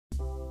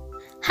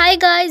Hi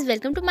guys,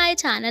 welcome to my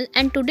channel,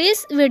 and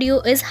today's video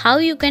is how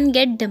you can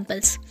get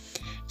dimples.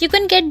 You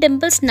can get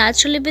dimples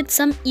naturally with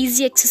some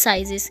easy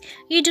exercises.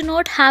 You do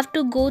not have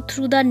to go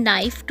through the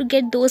knife to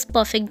get those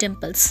perfect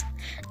dimples.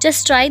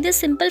 Just try this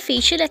simple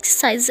facial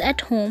exercise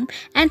at home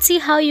and see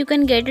how you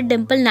can get a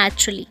dimple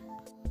naturally.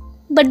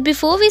 But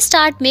before we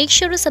start, make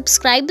sure to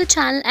subscribe the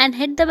channel and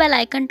hit the bell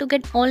icon to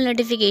get all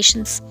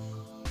notifications.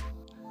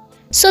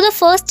 So the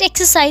first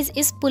exercise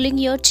is pulling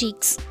your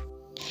cheeks.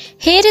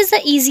 Here is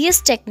the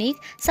easiest technique.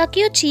 Suck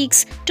your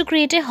cheeks to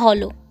create a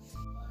hollow.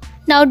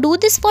 Now do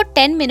this for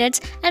 10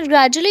 minutes and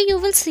gradually you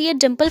will see a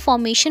dimple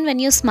formation when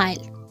you smile.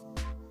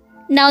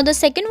 Now the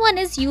second one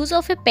is use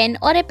of a pen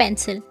or a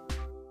pencil.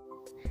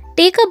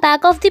 Take a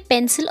back of the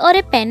pencil or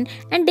a pen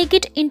and dig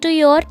it into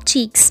your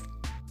cheeks.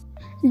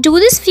 Do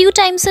this few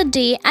times a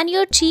day and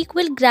your cheek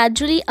will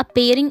gradually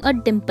appearing a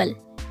dimple.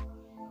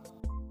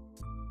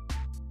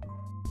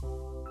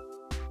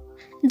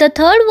 The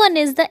third one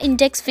is the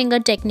index finger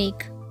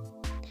technique.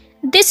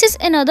 This is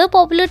another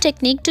popular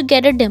technique to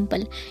get a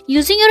dimple.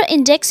 Using your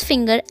index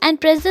finger and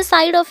press the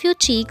side of your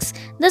cheeks,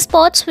 the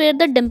spots where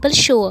the dimples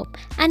show up,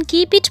 and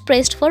keep it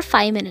pressed for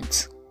 5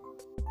 minutes.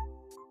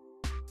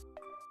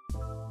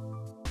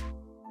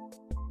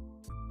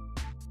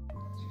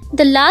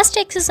 The last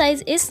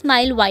exercise is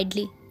smile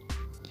widely.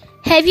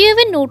 Have you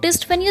ever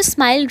noticed when you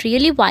smile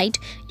really wide,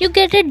 you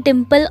get a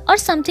dimple or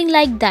something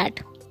like that?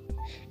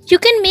 You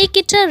can make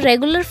it a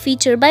regular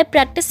feature by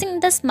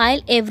practicing the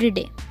smile every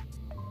day.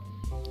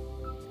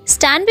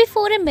 Stand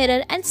before a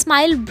mirror and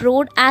smile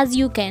broad as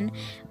you can.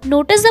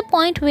 Notice the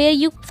point where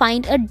you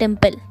find a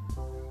dimple.